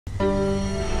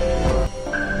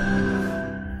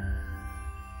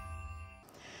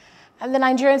And the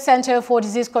Nigerian Centre for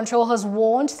Disease Control has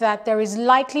warned that there is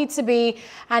likely to be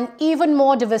an even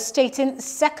more devastating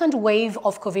second wave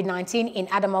of COVID-19 in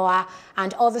Adamawa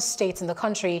and other states in the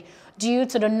country due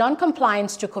to the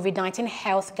non-compliance to COVID-19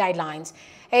 health guidelines.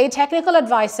 A technical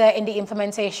advisor in the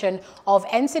implementation of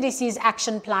NCDC's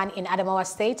action plan in Adamawa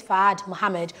State, Fahad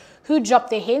Mohammed, who dropped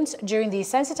the hint during the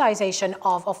sensitization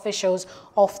of officials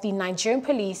of the Nigerian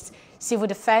Police, Civil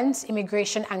Defense,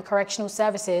 Immigration and Correctional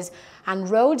Services and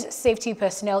road safety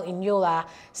personnel in Yola,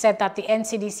 said that the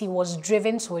NCDC was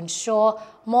driven to ensure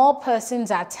more persons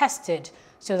are tested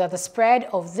so that the spread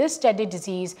of this deadly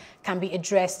disease can be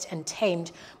addressed and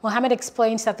tamed. Mohammed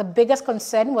explains that the biggest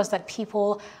concern was that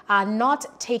people are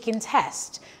not taking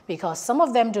tests because some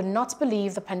of them do not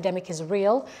believe the pandemic is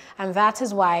real, and that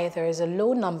is why there is a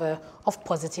low number of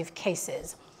positive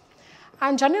cases.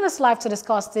 And joining us live to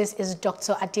discuss this is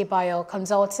Dr. Adebayo,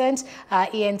 consultant,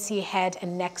 ENT head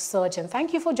and neck surgeon.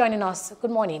 Thank you for joining us.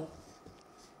 Good morning.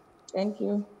 Thank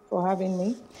you for having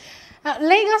me.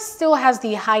 Lagos still has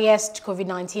the highest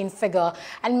COVID-19 figure,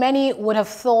 and many would have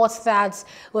thought that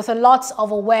with a lot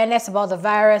of awareness about the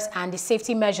virus and the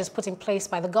safety measures put in place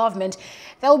by the government,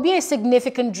 there will be a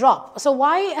significant drop. So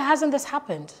why hasn't this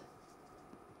happened?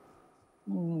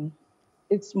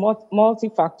 It's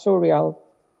multifactorial.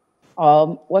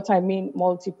 What I mean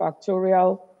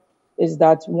multifactorial is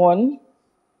that one,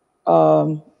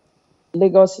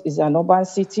 Lagos is an urban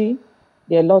city.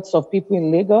 There are lots of people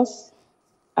in Lagos.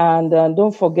 And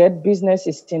don't forget, business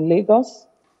is in Lagos.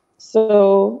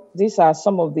 So these are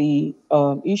some of the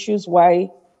issues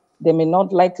why there may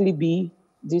not likely be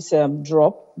this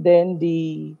drop. Then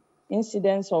the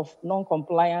incidence of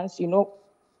non-compliance,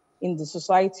 in the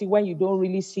society, when you don't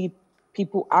really see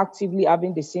people actively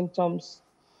having the symptoms,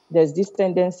 there's this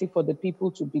tendency for the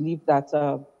people to believe that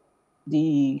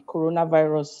the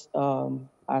coronavirus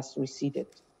has receded.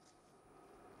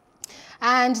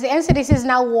 And the NCDC is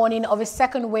now warning of a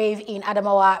second wave in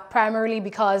Adamawa, primarily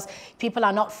because people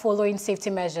are not following safety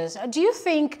measures. Do you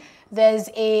think there's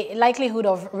a likelihood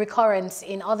of recurrence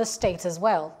in other states as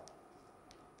well?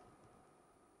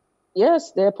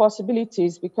 Yes, there are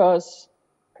possibilities because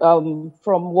from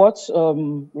what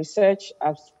research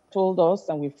has told us,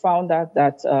 and we found out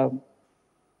that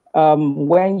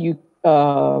when you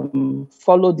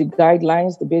follow the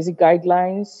guidelines, the basic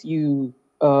guidelines, you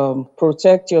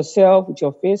protect yourself with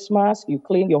your face mask, you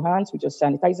clean your hands with your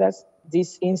sanitizers,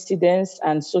 these incidents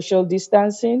and social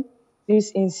distancing,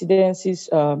 these incidences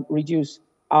reduce.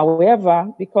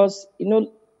 However, because,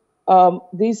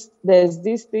 there's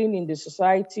this thing in the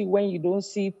society, when you don't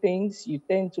see things, you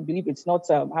tend to believe it's not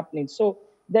happening. So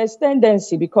there's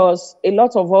tendency because a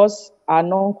lot of us are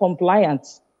non-compliant.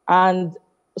 And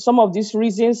some of these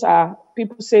reasons are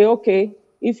people say, okay,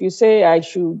 if you say I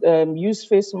should use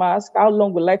face mask, how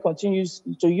long will I continue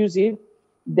to use it?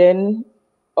 Then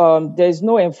there's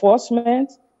no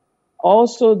enforcement.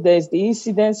 Also, there's the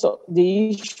incidence of the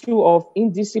issue of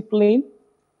indiscipline.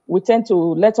 We tend to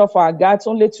let off our guards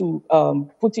only to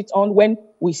put it on when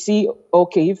we see,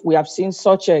 okay, if we have seen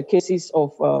such cases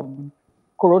of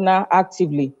corona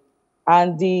actively.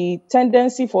 And the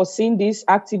tendency for seeing this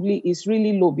actively is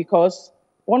really low because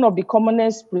one of the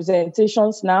commonest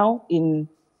presentations now in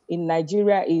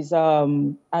Nigeria is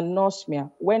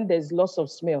anosmia, when there's loss of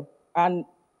smell. And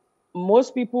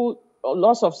most people,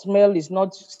 loss of smell is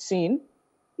not seen.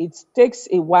 It takes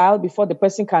a while before the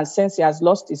person can sense he has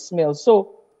lost his smell.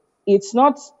 So it's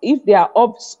not, if there are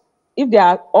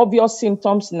obvious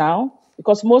symptoms now,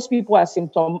 because most people are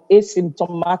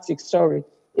asymptomatic.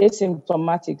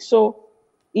 So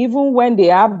even when they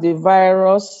have the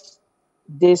virus,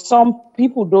 some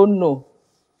people don't know.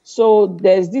 So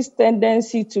there's this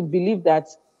tendency to believe that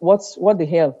what the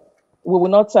hell, we will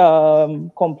not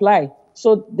comply.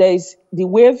 So there's the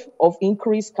wave of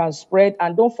increase can spread,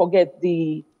 and don't forget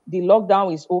the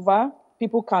lockdown is over.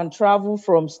 People can travel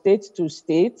from state to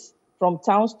state, from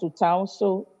towns to towns.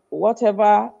 So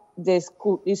whatever the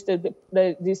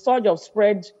surge of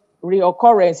spread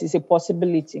reoccurrence is a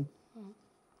possibility.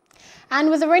 And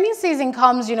with the rainy season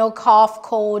comes, cough,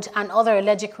 cold, and other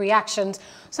allergic reactions.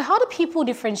 So how do people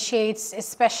differentiate,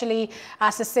 especially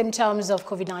as the symptoms of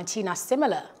COVID-19 are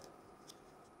similar?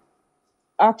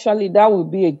 Actually, that would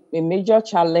be a major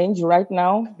challenge right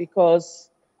now because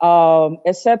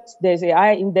except there's a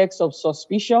high index of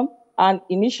suspicion. And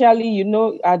initially,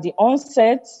 at the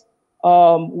onset,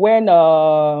 when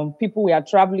people were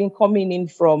traveling, coming in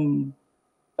from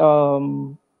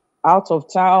out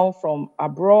of town, from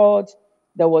abroad,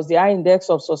 there was the high index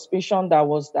of suspicion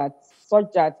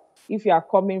such that if you are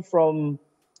coming from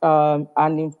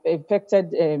an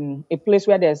infected, a place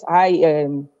where there's high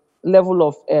level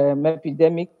of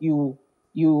epidemic, and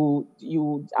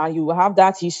you have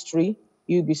that history,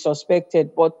 you'll be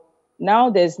suspected. But now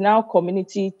there's now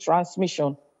community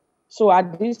transmission. So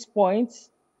at this point,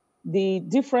 the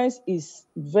difference is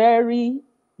very,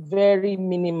 very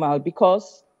minimal,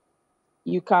 because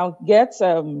you can get,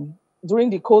 during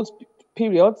the cold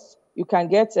periods, you can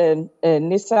get a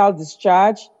nasal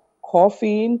discharge,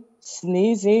 coughing,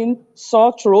 sneezing,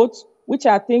 sore throat, which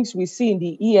are things we see in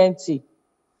the ENT.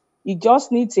 It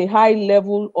just needs a high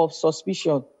level of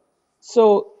suspicion.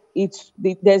 So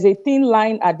there's a thin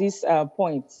line at this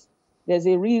point. There's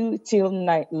a real thin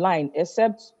line,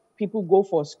 except people go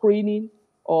for screening,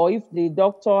 or if the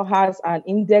doctor has a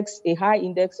high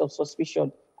index of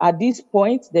suspicion. At this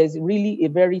point, there's really a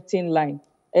very thin line,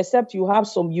 except you have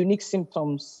some unique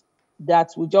symptoms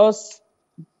that will just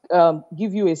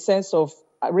give you a sense of,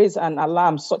 raise an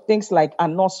alarm. So things like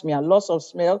anosmia, loss of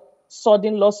smell,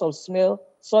 sudden loss of smell,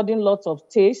 sudden loss of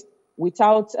taste,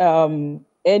 without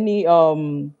any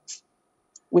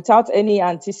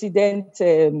antecedent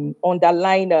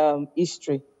underlying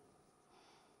history.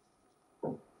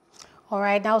 All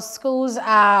right, now schools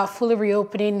are fully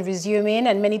reopening, resuming,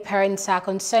 and many parents are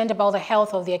concerned about the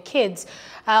health of their kids.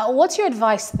 What's your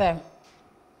advice to them?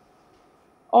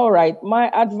 All right, my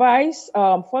advice,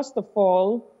 first of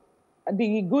all,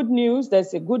 there's a good news.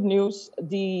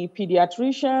 The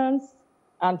pediatricians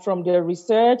and from their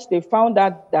research, they found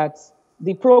out that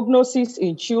the prognosis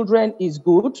in children is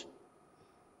good.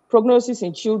 Prognosis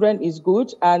in children is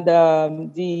good, and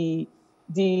the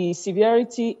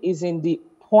severity is in the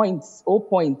points,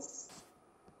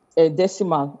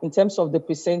 decimal, in terms of the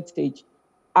percentage.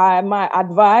 My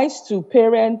advice to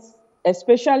parents,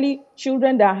 especially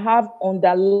children that have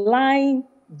underlying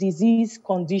disease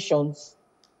conditions,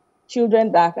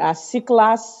 children that are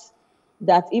sicklers,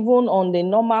 that even on the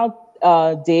normal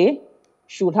day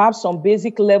should have some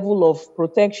basic level of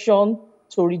protection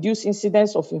to reduce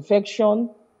incidence of infection,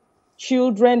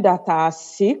 children that are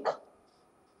sick,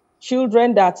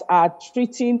 children that are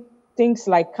treating things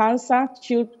like cancer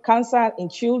in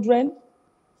children,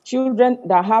 children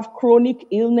that have chronic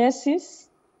illnesses,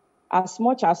 as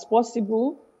much as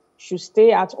possible, should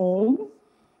stay at home.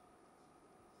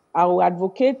 I will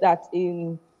advocate that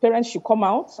parents should come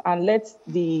out and let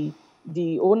the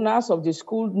owners of the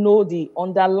school know the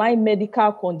underlying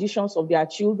medical conditions of their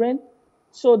children,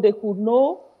 so they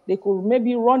could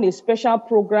maybe run a special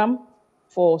program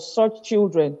for such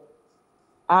children.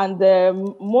 And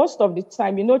most of the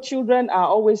time, children are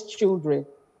always children.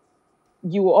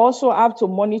 You also have to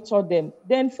monitor them.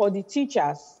 Then for the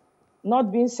teachers,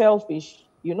 not being selfish,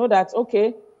 you know that,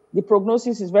 okay, the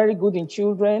prognosis is very good in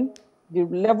children, the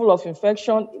level of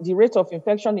infection, the rate of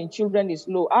infection in children is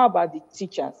low. How about the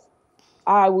teachers?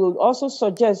 I will also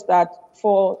suggest that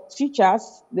for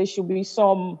teachers, there should be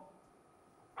some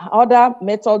other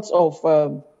methods of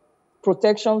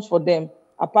protections for them,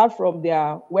 apart from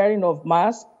their wearing of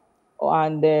masks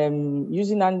and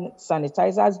using hand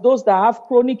sanitizers. Those that have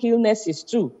chronic illnesses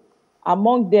too,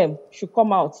 among them, should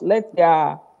come out, let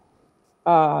the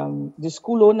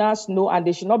school owners know, and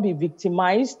they should not be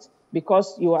victimized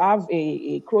because you have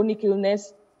a chronic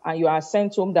illness and you are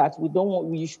sent home that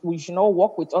we should not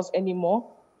work with us anymore.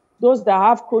 Those that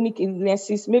have chronic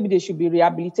illnesses, maybe they should be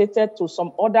rehabilitated to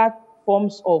some other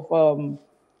forms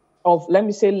of let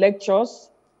me say, lectures.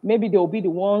 Maybe they will be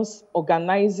the ones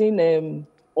organizing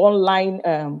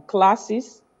online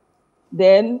classes.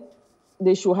 Then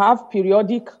they should have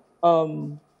periodic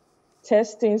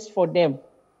testings for them,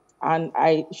 and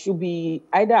I should be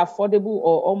either affordable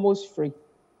or almost free.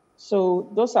 So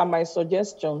those are my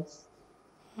suggestions.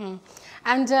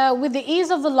 And with the ease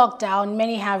of the lockdown,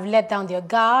 many have let down their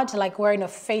guard, like wearing a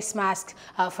face mask,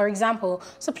 for example.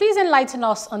 So please enlighten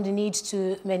us on the need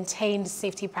to maintain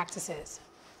safety practices.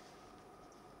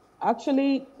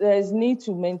 Actually, there's need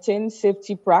to maintain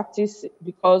safety practice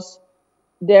because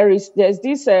there's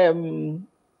this,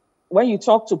 when you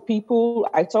talk to people,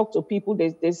 I talk to people,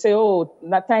 they say, oh,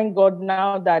 thank God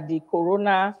now that the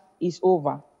corona is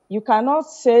over. You cannot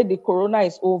say the corona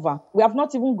is over. We have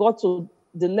not even got to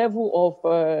the level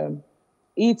of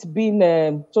it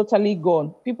being totally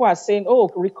gone. People are saying, oh,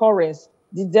 recurrence.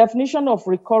 The definition of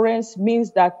recurrence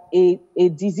means that a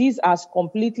disease has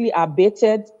completely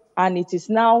abated and it is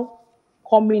now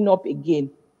coming up again.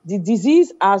 The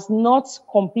disease has not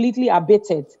completely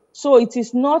abated. So it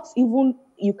is not even,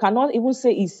 you cannot even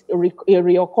say it's a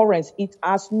reoccurrence. It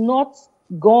has not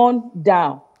gone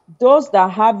down. Those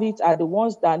that have it are the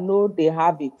ones that know they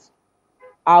have it.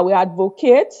 I will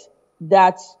advocate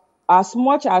that as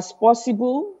much as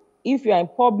possible, if you're in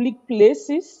public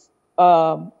places,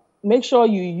 make sure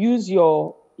you use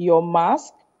your your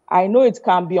mask. I know it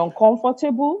can be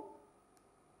uncomfortable,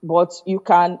 but you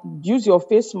can use your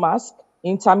face mask,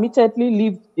 intermittently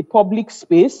leave the public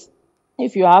space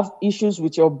if you have issues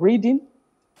with your breathing.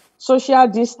 Social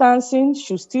distancing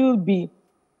should still be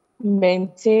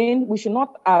maintained. We should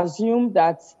not assume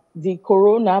that the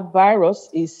coronavirus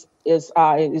is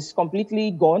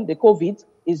completely gone, the COVID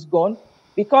is gone,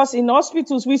 because in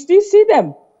hospitals we still see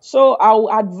them. So I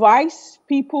will advise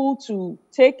people to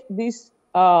take these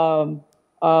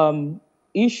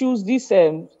issues, these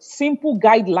simple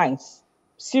guidelines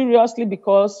seriously,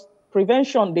 because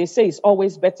prevention, they say, is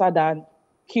always better than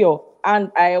cure.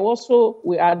 And I also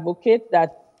will advocate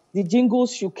that the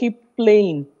jingles should keep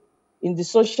playing in the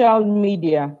social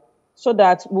media so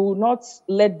that we will not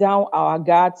let down our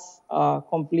guards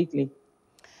completely.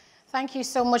 Thank you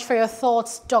so much for your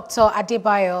thoughts, Dr.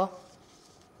 Adebayo.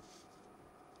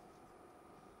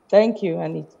 Thank you,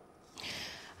 Anita.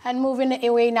 And moving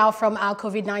away now from our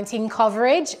COVID-19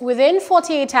 coverage, within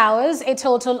 48 hours, a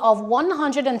total of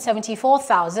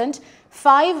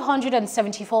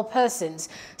 174,574 persons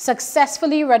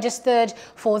successfully registered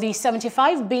for the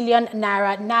 75 billion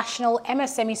naira National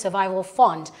MSME Survival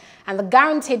Fund and the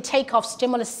guaranteed takeoff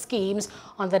stimulus schemes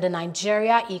under the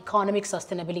Nigeria Economic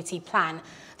Sustainability Plan.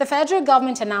 The federal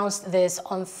government announced this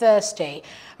on Thursday.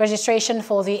 Registration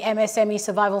for the MSME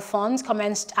Survival Fund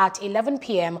commenced at 11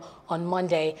 p.m. on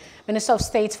Monday. Minister of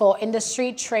State for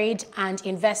Industry, Trade and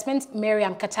Investment,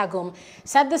 Miriam Katagum,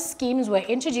 said the schemes were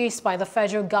introduced by the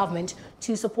federal government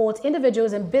to support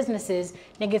individuals and businesses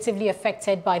negatively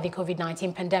affected by the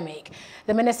COVID-19 pandemic.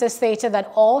 The minister stated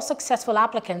that all successful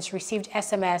applicants received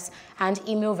SMS and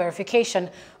email verification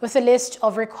with a list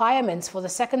of requirements for the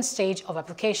second stage of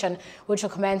application, which will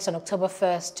commence on October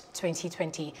 1st,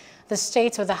 2020. The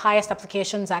states with the highest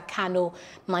applications are Kano,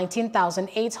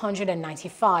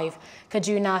 19,895,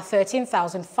 Kaduna,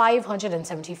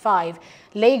 13,575,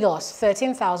 Lagos,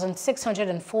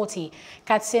 13,640,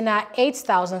 Katsina,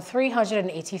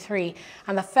 8,383,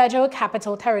 and the Federal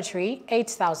Capital Territory,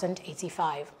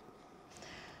 8,085.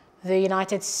 The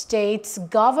United States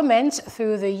government,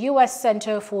 through the U.S.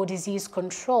 Centre for Disease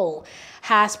Control,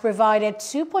 has provided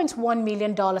 $2.1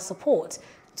 million support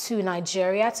to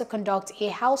Nigeria to conduct a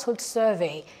household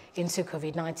survey into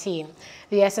COVID-19.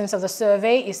 The essence of the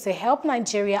survey is to help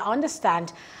Nigeria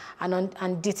understand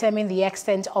and determine the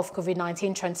extent of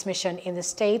COVID-19 transmission in the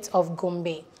states of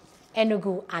Gombe,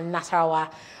 Enugu and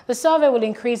Nasarawa. The survey will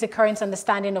increase the current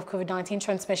understanding of COVID-19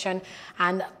 transmission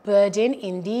and burden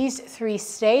in these three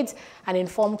states and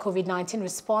inform COVID-19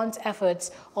 response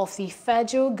efforts of the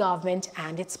federal government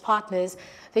and its partners.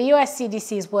 The US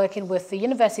CDC is working with the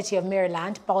University of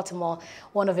Maryland, Baltimore,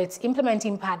 one of its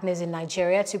implementing partners in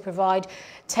Nigeria, to provide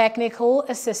technical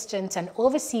assistance and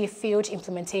oversee field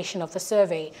implementation of the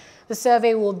survey. The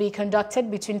survey will be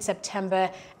conducted between September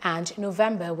and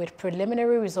November, with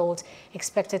preliminary results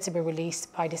expected to be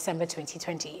released by December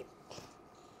 2020.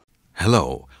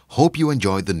 Hello, hope you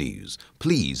enjoyed the news.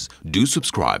 Please do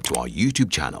subscribe to our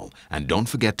YouTube channel and don't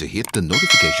forget to hit the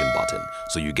notification button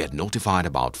so you get notified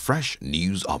about fresh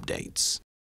news updates.